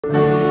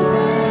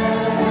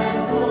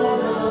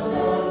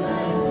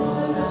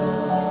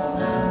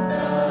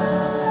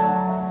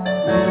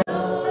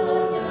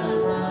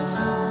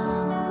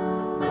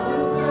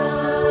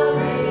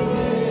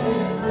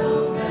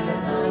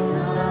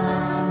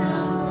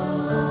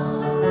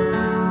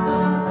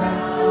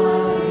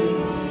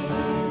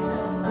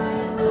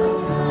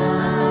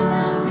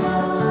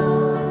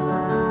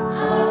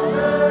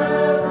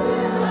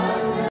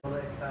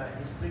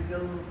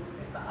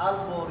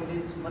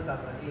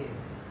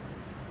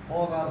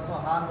Ogar so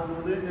han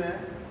mulune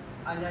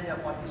anya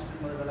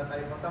participant madala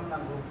kai khatam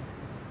nangu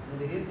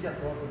mudirin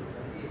chat to to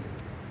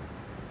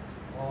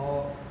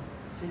o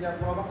sija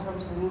program sam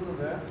shuru to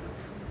the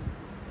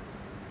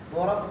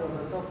dorap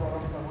to so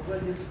program sam ho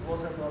jis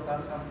kosa to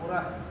tan sampura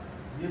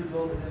dil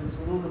do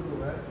shuru to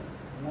the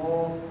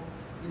mo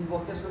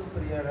invocation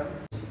prayer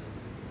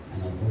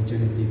an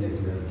opportunity that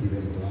you have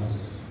given to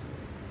us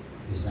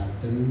this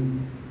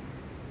afternoon.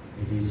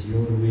 It is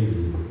your will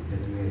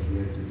that we are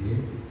here today,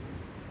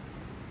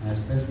 and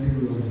especially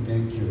we want to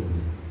thank you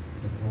for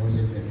the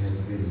project that has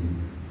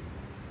been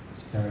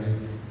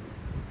started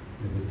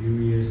a few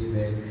years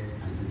back,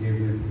 and today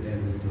we will be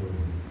able to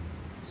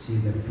see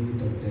the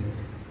fruit of that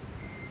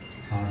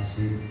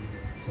hardship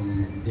some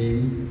of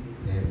them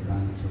they have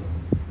gone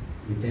through.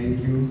 We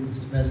thank you,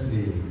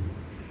 especially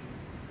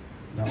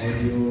the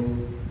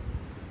audio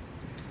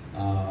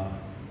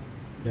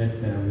that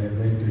we are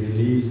going to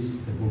release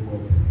the book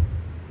of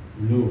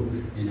Luke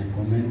in a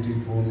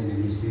commentary form in a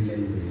Nyishi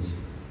language.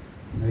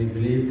 And we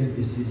believe that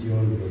this is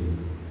your will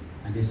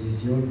and this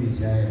is your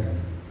desire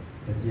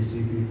that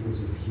Nyishi people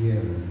should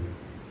hear.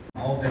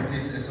 Our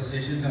Baptist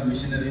Association का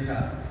missionary था,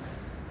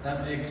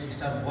 तब एक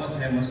किस्सा बहुत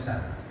famous था।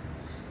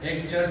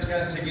 एक church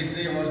का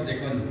secretary और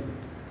डेकन,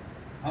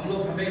 हम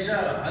लोग हमेशा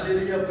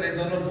हालेलुया प्रेज द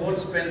लॉर्ड बहुत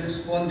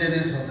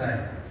स्पॉन्टेनियस होता है,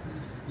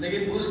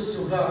 लेकिन उस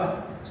सुबह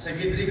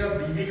सेक्रेटरी का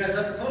बीवी का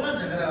साथ थोड़ा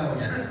झगड़ा हो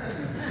गया।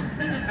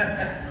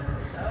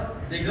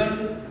 डेकन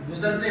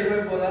गुजरते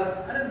हुए बोला,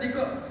 अरे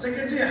देखो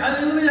सेक्रेटरी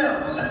हालेलुया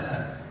बोला था,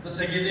 तो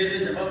सेक्रेटरी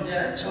ने जवाब दिया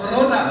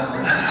छोड़ो ना,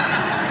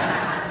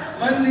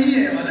 मन नहीं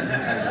है बोला।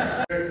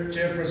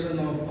 Chairperson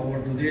of our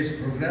today's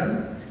program,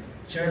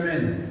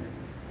 Chairman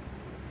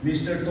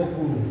Mr.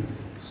 Toku,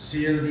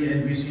 CLD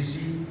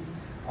NBCC,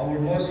 our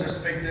most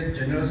respected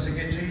General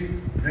Secretary,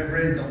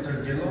 Reverend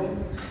Dr. Gelo,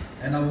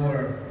 and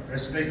our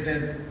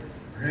respected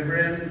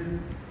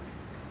Reverend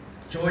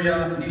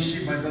Choya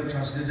Nyishi Bible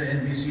Translator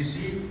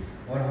NBCC,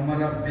 or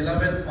हमारा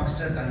beloved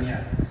Pastor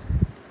Tanya.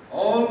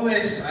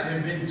 Always I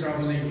have been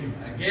troubling him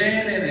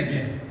again and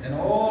again, and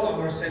all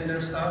our center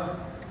staff,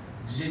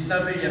 जितना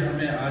भी यहाँ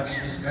में आज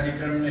इस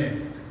कार्यक्रम में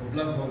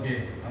उपलब्ध हो गए,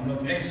 हम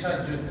लोग एक साथ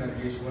जुट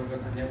करके ईश्वर का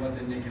धन्यवाद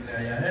देने के लिए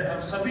आया है।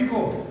 अब सभी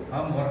को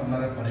हम और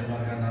हमारे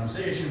परिवार का नाम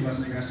से यीशु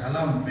मसीह का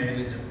सलाम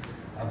पहले जब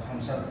अब हम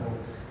सबको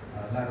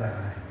ला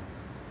रहा है।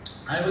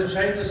 I will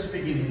try to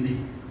speak in Hindi,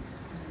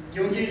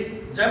 क्योंकि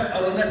जब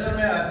अरुणाचल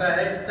में आता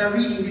है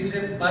तभी हिंदी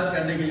से बात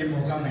करने के लिए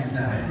मौका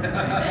मिलता है।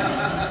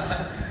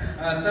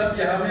 तब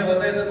यहाँ में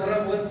होता है तो थोड़ा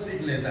बहुत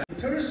सीख लेता है।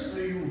 Thirst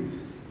for you,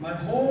 my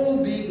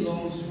whole being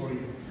longs for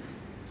you.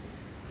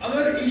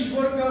 अगर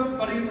ईश्वर का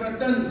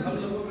परिवर्तन हम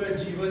लोगों का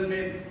जीवन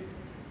में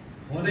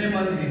होने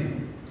मन है,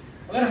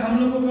 अगर हम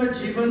लोगों का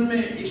जीवन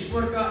में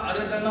ईश्वर का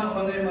आराधना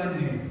होने मन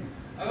है,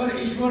 अगर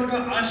ईश्वर का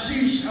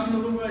आशीष हम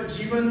लोगों का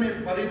जीवन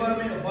में परिवार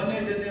में होने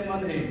देने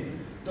मन है,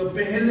 तो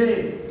पहले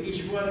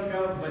ईश्वर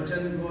का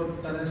वचन को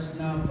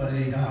तरसना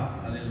पड़ेगा।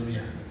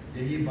 हालेलुया,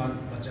 यही बात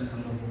वचन हम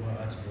लोगों को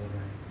आज बोल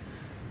रहा है।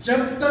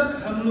 जब तक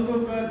हम लोगों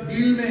का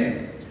दिल में,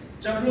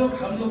 जब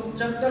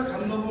तक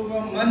हम लोगों का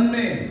मन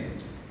में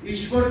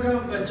ईश्वर का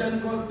वचन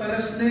को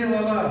तरसने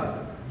वाला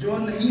जो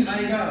नहीं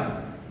आएगा,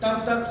 तब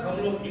तक हम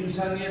लोग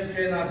इंसानियत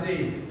के नाते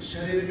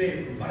शरीर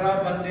में बड़ा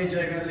बनने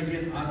जाएगा,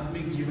 लेकिन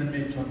आत्मिक जीवन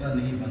में छोटा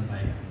नहीं बन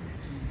पाएगा।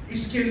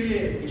 इसके लिए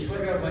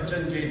ईश्वर का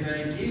वचन कहता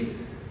है कि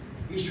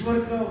ईश्वर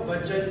का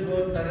वचन को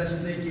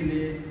तरसने के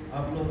लिए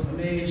आप लोग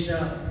हमेशा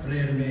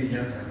प्रेयर में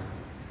याद रखो,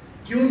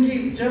 क्योंकि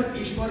जब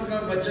ईश्वर का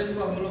वचन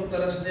को हम लोग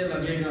तरसने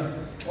लगेगा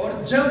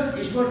और जब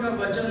ईश्वर का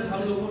वचन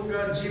हम लोगों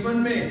का जीवन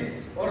में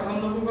और हम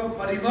लोगों का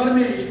परिवार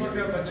में ईश्वर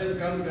का वचन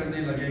काम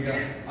करने लगेगा,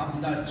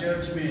 अपना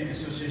चर्च में,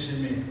 एसोसिएशन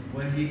में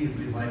वही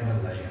रिवाइवल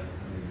लाएगा।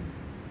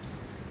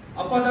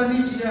 अपादानी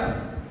किया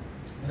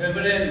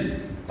रेवरेंड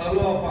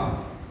तालोपा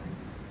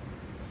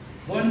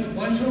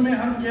वंशों में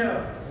हम क्या,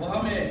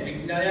 वहाँ में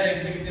एक नया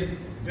executive,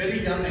 very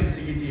young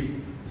executive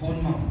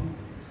होनमा,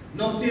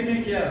 Nocte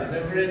में क्या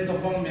रेवरेंड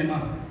तोपंग मेमा,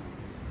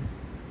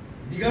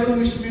 दिगारो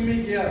मिशमी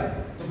में क्या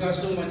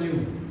तुकासो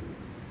मन्यू,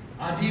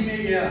 आदि में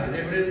गया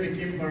रेवरेंड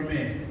मिकिम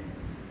परमे,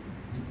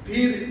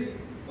 फिर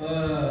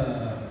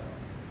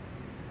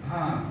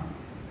हाँ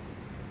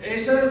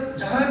ऐसा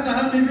जहाँ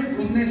तहाँ में भी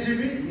घूमने से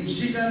भी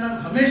निशी का नाम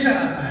हमेशा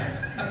आता है।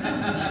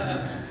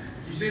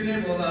 किसी ने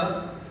बोला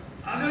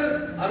अगर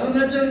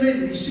अरुणाचल में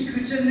निशी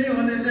क्रिश्चियन नहीं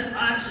होने से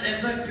आज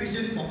ऐसा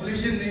क्रिश्चियन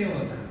पॉपुलेशन नहीं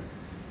होता,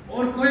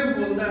 और कोई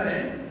बोलता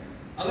है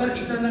अगर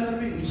ईटानगर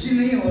में निशी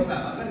नहीं होता,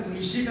 अगर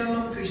निशी का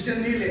लोग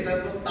क्रिश्चियन नहीं लेता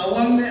तो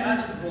तवांग में आज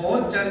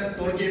बहुत चर्च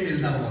तोड़ के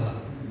मिलता बोला।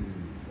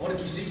 और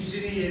किसी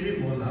ने ये भी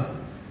बोला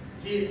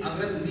कि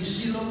अगर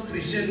निशी लोग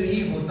क्रिश्चियन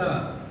नहीं होता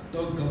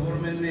तो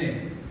गवर्नमेंट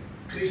में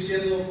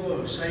क्रिश्चियन लोग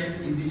को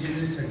शायद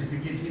इंडिजिनस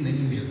सर्टिफिकेट ही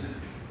नहीं मिलता।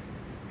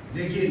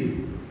 लेकिन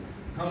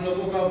हम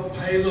लोगों का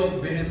भाई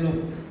लोग बहन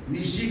लोग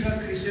निशी का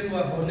क्रिश्चियन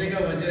होने का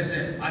वजह से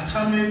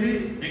अच्छा में भी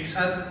एक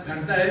साथ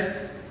करता है,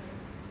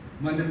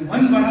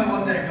 मन बड़ा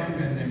होता है काम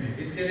करने में।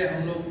 इसके लिए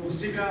हम लोग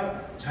उसी का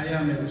छाया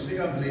में, उसी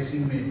का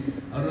ब्लेसिंग में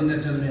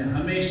अरुणाचल में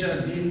हमेशा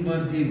दिन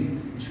भर दिन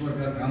ईश्वर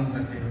का काम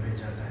करते हुए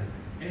जाता है।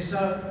 ऐसा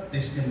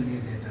टेस्टिमनी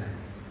देता है।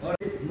 और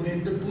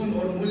महत्वपूर्ण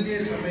और मूल्य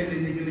समय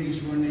देने के लिए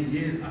ईश्वर ने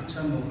ये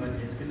अच्छा मौका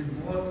दिया, इसके लिए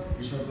बहुत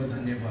ईश्वर को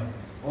धन्यवाद।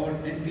 और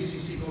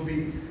NBCC को भी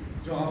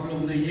जो आप लोग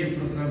ने ये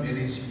प्रोग्राम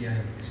अरेंज किया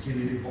है, इसके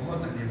लिए भी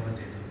बहुत धन्यवाद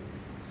देता हूँ।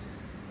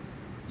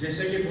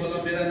 जैसे कि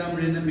बोला, मेरा नाम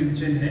रेना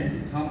मिमचन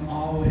है, हम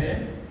आओ है,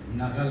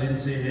 नागालैंड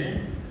से है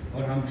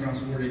और हम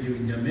ट्रांसपोर्ट रेडियो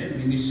इंडिया में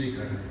मिनिस्ट्री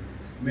कर रहे हैं।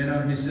 मेरा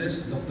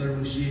मिसेस डॉक्टर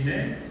ऋषि है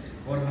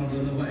और हम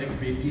दोनों का एक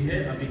बेटी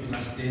है, अभी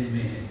क्लास 10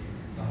 में है।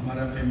 तो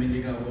हमारा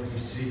फैमिली का वो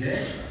हिस्ट्री है।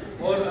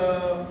 और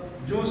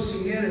जो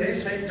सीनियर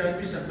है शायद जान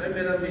भी सकता है,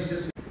 मेरा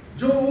मिसेस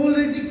जो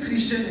ऑलरेडी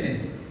क्रिश्चियन है,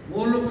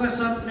 वो लोग का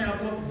साथ में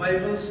आप लोग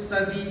बाइबल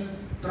स्टडी,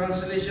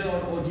 ट्रांसलेशन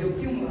और ऑडियो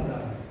क्यों ला रहा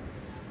है?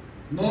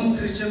 नॉन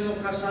क्रिश्चियन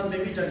लोग का साथ में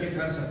भी जाके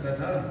कर सकता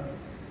था।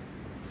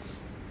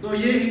 तो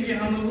ये है कि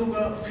हम लोगों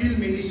का फील्ड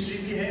मिनिस्ट्री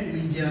भी है,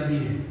 मीडिया भी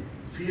है।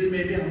 फील्ड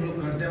में भी हम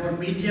लोग करते हैं और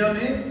मीडिया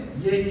में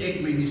ये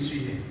एक मिनिस्ट्री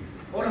है।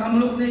 और हम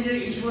लोग ने ये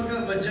ईश्वर का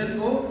वचन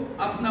को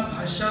अपना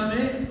भाषा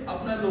में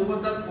अपना लोगों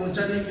तक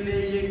पहुंचाने के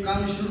लिए ये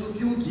काम शुरू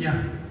क्यों किया?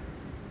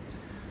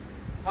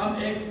 हम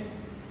एक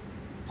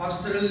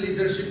पास्टरल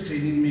लीडरशिप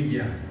ट्रेनिंग में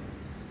गया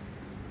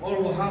और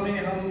वहाँ में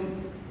हम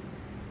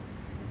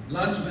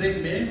लंच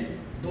ब्रेक में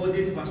 2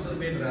 दिन पास्टर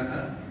बैठ रहा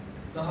था।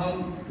 तो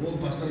हम वो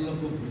पास्टर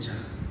लोग को पूछा,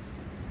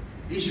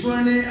 ईश्वर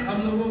ने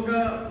हम लोगों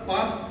का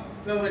पाप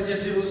का वजह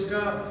से उसका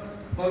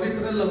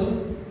पवित्र लहू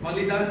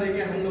बलिदान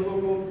देके हम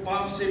लोगों को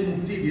पाप से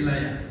मुक्ति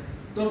दिलाया,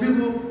 तो फिर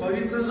वो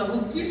पवित्र लहू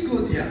किसको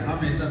दिया?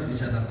 हम ऐसा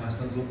पूछा था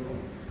पास्टर लोग को।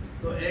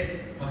 तो एक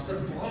पास्टर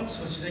बहुत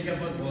सोचने के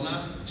बाद बोला,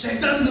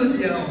 शैतान को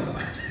दिया होगा।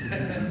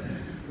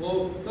 वो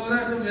तो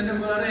रहा, तो मैंने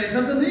बोला, अरे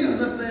ऐसा तो नहीं हो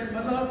सकता है,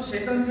 मतलब आप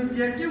शैतान को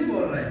दिया क्यों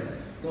बोल रहे हैं?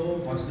 तो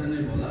पास्टर ने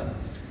बोला,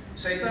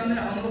 शैतान ने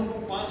हम लोग को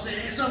पाप से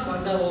ऐसा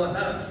बांधा हुआ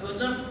था, तो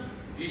जब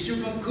यीशु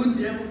का खून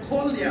दिया वो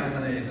खोल दिया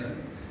हमारे ऐसा।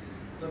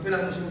 तो फिर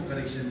हम उसको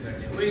करेक्शन कर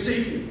दिया। वैसे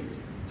ही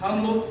हम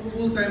लोग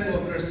फुल टाइम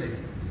वर्कर्स हैं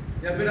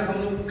या फिर हम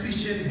लोग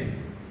क्रिश्चियन हैं,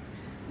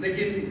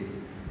 लेकिन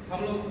हम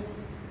लोग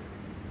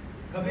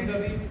कभी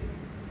कभी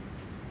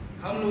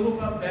हम लोगों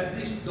का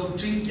बैप्टिस्ट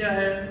डॉक्ट्रिन क्या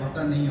है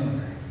पता नहीं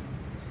होता है।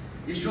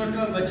 ईश्वर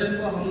का वचन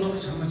को हम लोग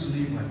समझ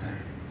नहीं पाता है।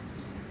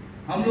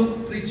 हम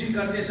लोग प्रीचिंग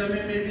करते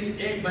समय में भी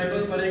एक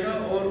बाइबल पढ़ेगा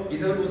और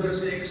इधर उधर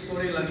से एक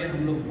स्टोरी लगे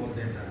हम लोग बोल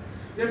देता है।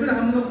 या फिर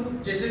हम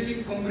लोग जैसे कि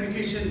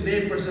कॉन्ग्रीगेशन ले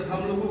पर्सन,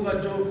 हम लोगों का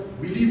जो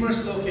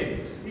बिलीवर्स लोग है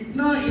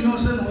इतना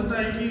इनोसेंट होता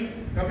है कि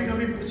कभी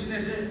कभी पूछने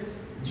से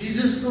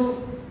जीसस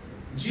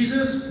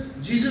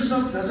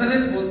ऑफ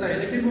नजरेत बोलता है,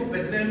 लेकिन वो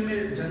बेथलेहम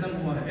में जन्म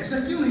हुआ है, ऐसा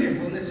क्यों है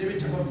बोलने से भी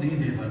जवाब नहीं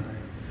दे पाता है।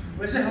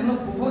 वैसे हम लोग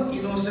बहुत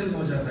इनोसेंट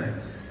हो जाता है।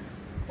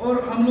 और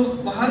हम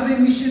लोग बाहर में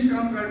मिशन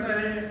काम करता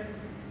है,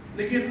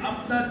 लेकिन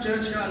अपना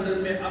चर्च का अंदर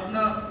में,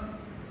 अपना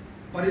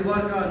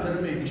परिवार का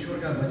अंदर में ईश्वर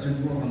का वचन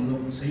को हम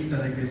लोग सही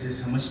तरीके से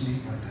समझ नहीं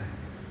पाता है।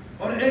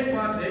 और एक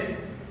बात है,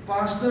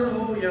 पास्टर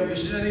हो या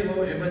मिशनरी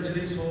हो,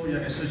 एवेंजलिस्ट हो या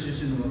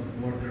एसोसिएशन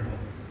वर्कर हो,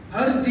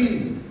 हर दिन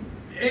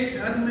एक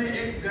घर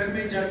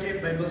में जाके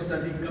बाइबल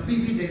स्टडी कभी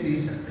भी दे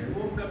नहीं सकते।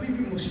 वो कभी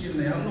भी मुश्किल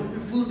नहीं। हम लोग भी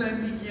फुल टाइम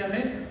भी किया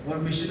है और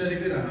मिशनरी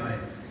भी रहा है।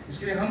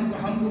 इसके लिए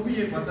हमको भी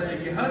ये पता है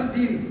कि हर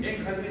दिन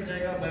एक घर में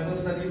जाएगा बाइबल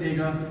स्टडी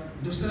देगा,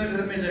 दूसरे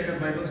घर में जाएगा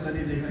बाइबल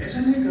स्टडी देगा, ऐसा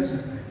नहीं कर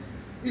सकता है।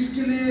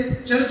 इसके लिए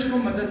चर्च को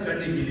मदद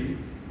करने के लिए,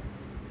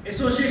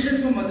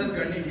 एसोसिएशन को मदद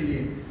करने के लिए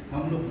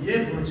हम लोग ये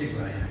प्रोजेक्ट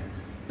लाया है,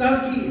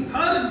 ताकि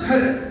हर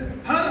घर,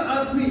 हर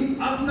आदमी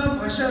अपना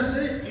भाषा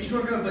से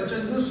ईश्वर का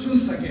वचन को सुन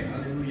सके।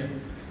 हालेलुया।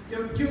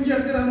 क्योंकि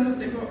अगर हम लोग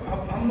देखो,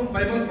 हम लोग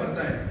बाइबल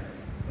पढ़ता है,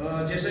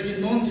 जैसे कि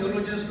नॉन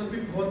थियोलॉजियंस को भी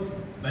बहुत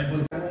बाइबल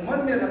को मन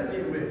में रखते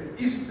हुए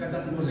इस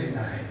कदम को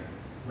लेना है,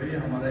 वही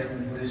हमारा एक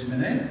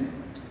एनकरेजमेंट है।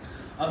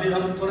 अभी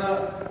हम थोड़ा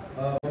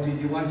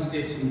 41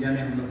 स्टेट्स इंडिया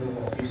में हम लोगों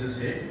को ऑफिसेस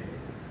है,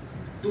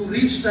 to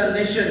reach the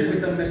nation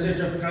with the message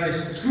of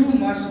Christ through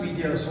mass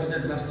media so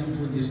that lasting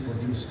fruit is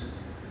produced.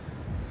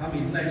 हम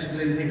इतना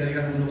एक्सप्लेन नहीं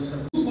करेगा, हम लोग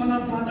सब वाला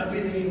बात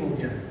अभी नहीं हो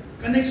गया,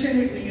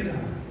 कनेक्शन एक नहीं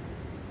रहा।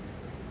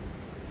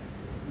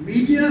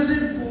 मीडिया से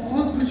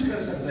बहुत कुछ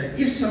कर सकता है।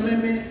 इस समय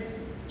में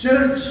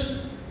church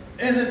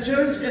as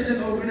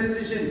an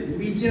organisation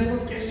media को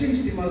कैसे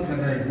इस्तेमाल कर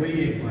रहा है, वही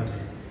एक बात है।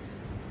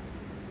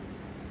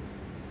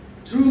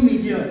 Through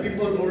media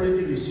people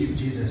already receive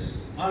Jesus.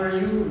 Are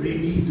you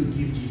ready to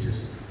give Jesus?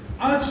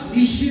 आज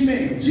निशी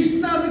में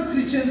जितना भी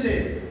क्रिश्चियन है,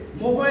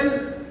 मोबाइल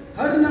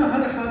हर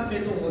हाथ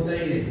में तो होता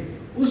ही है।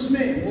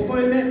 उसमें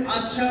मोबाइल में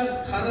अच्छा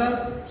खराब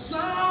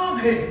सब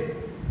है।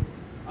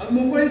 अब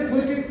मोबाइल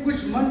खोल के कुछ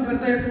मन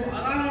करता है तो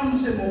आराम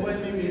से मोबाइल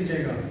में मिल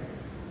जाएगा।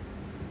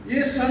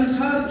 ये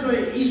संसार जो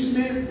है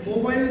इसमें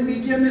मोबाइल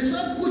मीडिया में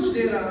सब कुछ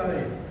दे रहा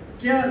है।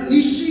 क्या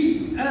Nishi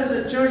as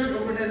a church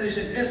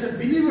organisation, as a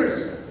believers,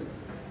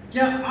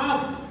 क्या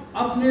आप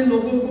अपने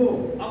लोगों को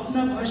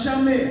अपना भाषा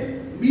में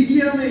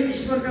मीडिया में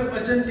ईश्वर का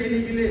वचन देने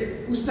के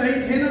लिए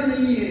उत्साहित है ना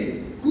नहीं है,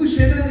 खुश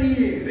है ना नहीं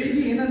है,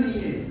 रेडी है ना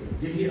नहीं है?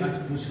 यही आज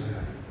पूछ रहा है।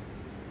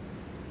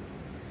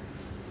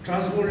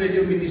 ट्रांसपोर्ट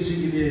रेडियो मिनिस्ट्री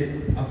के लिए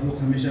आप लोग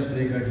हमेशा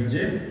प्रे कर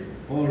दीजिए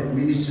और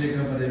मिनिस्ट्री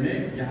के बारे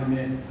में यहाँ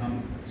में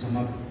हम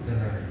समाप्त कर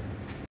रहा है।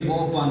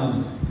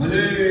 Bopanam,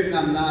 Malay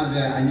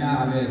Namnaga,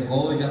 Anya,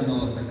 Ko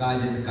Jano,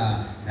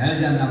 Sakajinka,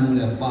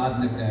 Eljanamula,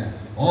 Padnaka,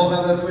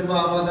 Oga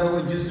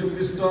Punwa, Jesu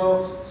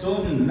Christo,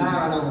 Sum,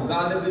 Nara,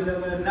 Galabin,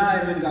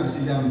 Naiman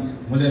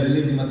Gamsijam, Mule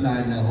religion at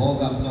nine,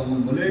 Hogam,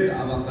 Som, Mule,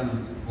 Avakan,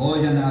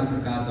 Hojana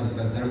Sakatam,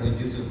 Katar,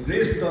 Jesu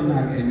Christo,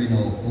 Nag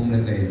Emino,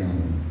 Umlekano.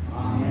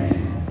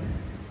 Amen.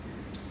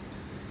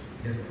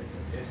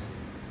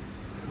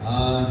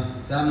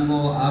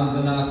 Sammo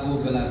Abdullah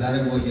Kugala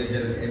Darabo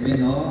Yajar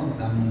Emino,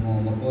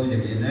 Sammo Mako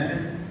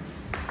Yagine,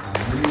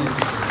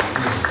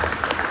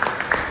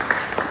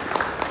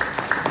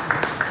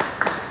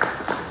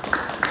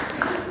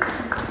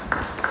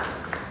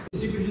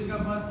 distribution का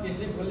बाद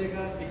कैसे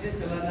खोलेगा, कैसे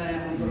चलाना है,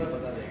 हम थोड़ा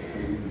बता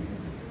देंगे।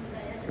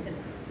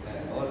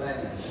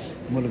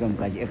 Mulgam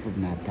kaji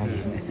epubna tadi.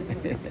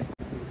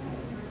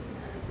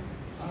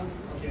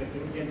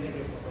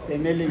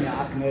 Temelinya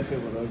akne pe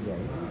bolo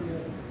jai.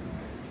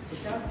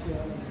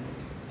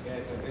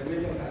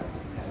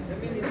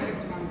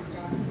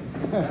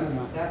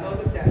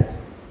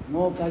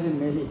 Mau kaji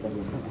meli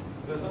kaji.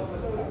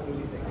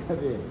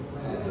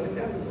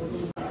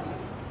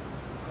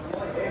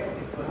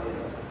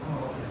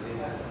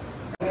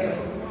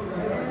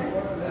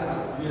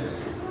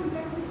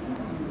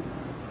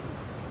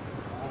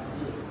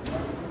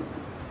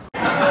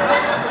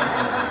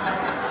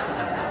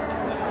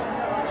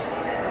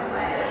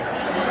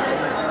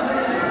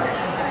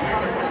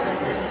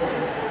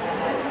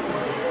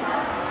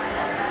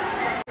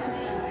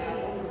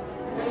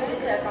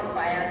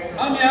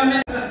 हम यहाँ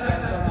में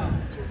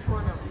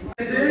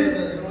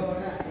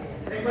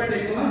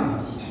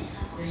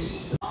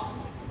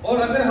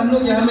और अगर हम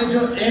लोग यहाँ में जो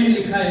एम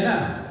लिखा है ना,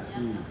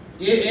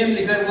 ये एम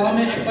लिखा है, वो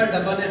हमें एक बार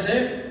दबाने से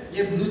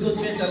ये ब्लूटूथ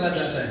में चला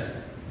जाता है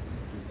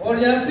और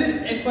या फिर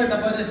एक बार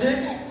दबाने से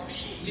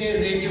ये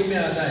रेडियो में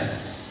आता है।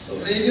 तो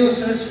रेडियो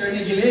सर्च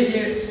करने के लिए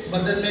ये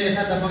बटन में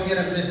ऐसा दबा के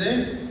रखने से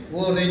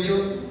वो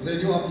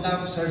रेडियो अपना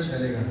आप सर्च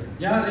करेगा।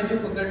 यहाँ रेडियो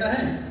पकड़ता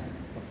है,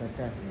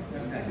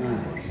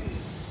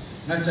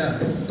 अच्छा,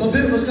 तो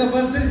फिर उसका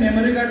बाद फिर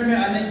मेमोरी कार्ड में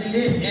आने के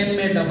लिए एम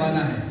में दबाना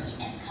है।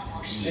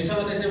 ऐसा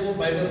होने से वो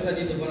बाइबल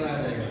स्टडी दोबारा आ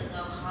जाएगा।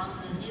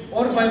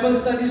 और बाइबल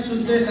स्टडी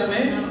सुनते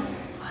समय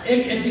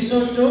एक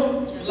एपिसोड जो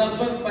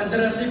लगभग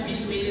 15 से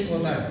 20 मिनट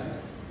होता है,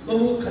 तो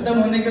वो खत्म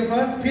होने के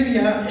बाद फिर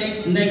यहाँ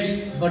एक नेक्स्ट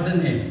बटन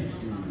है,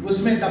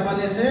 उसमें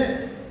दबाने से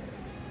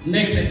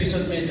नेक्स्ट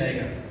एपिसोड में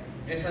जाएगा।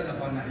 ऐसा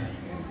दबाना है।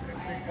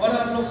 और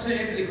आप लोग से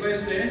एक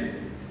रिक्वेस्ट है,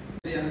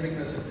 यहाँ पे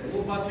कर सकते हैं,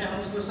 वो बात में हम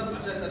उसको सब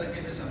अच्छा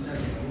तरीके से समझा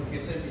देंगे, वो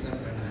कैसे फिलअप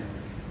करना है।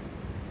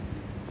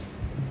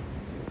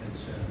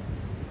 अच्छा,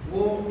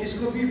 वो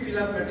इसको भी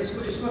फिलअप कर, इसको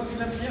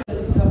फिलअप किया।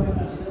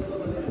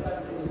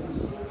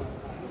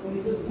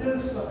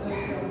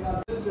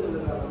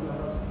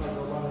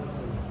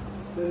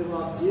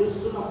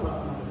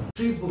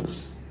 थ्री बुक्स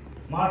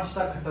मार्च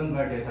तक खत्म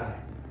कर देता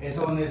है।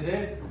 ऐसा होने से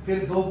फिर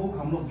 2 बुक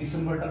हम लोग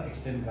दिसंबर तक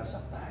एक्सटेंड कर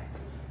सकता है।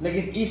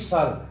 लेकिन इस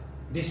साल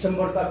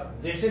दिसंबर तक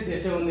जैसे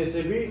तैसे होने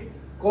से भी,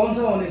 कौन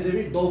सा होने से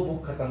भी 2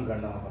 बुक खत्म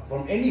करना होगा।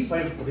 From any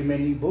 5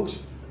 remaining books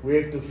we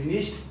have to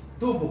finish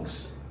 2 books.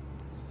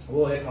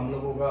 वो एक हम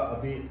लोगों का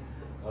अभी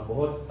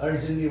बहुत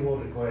अर्जेंटली वो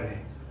रिक्वायर है।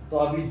 तो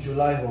अभी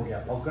जुलाई हो गया,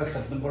 अगस्त,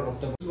 सितंबर,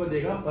 अक्टूबर को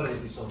देगा पर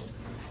एपिसोड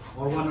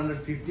और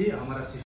 150 हमारा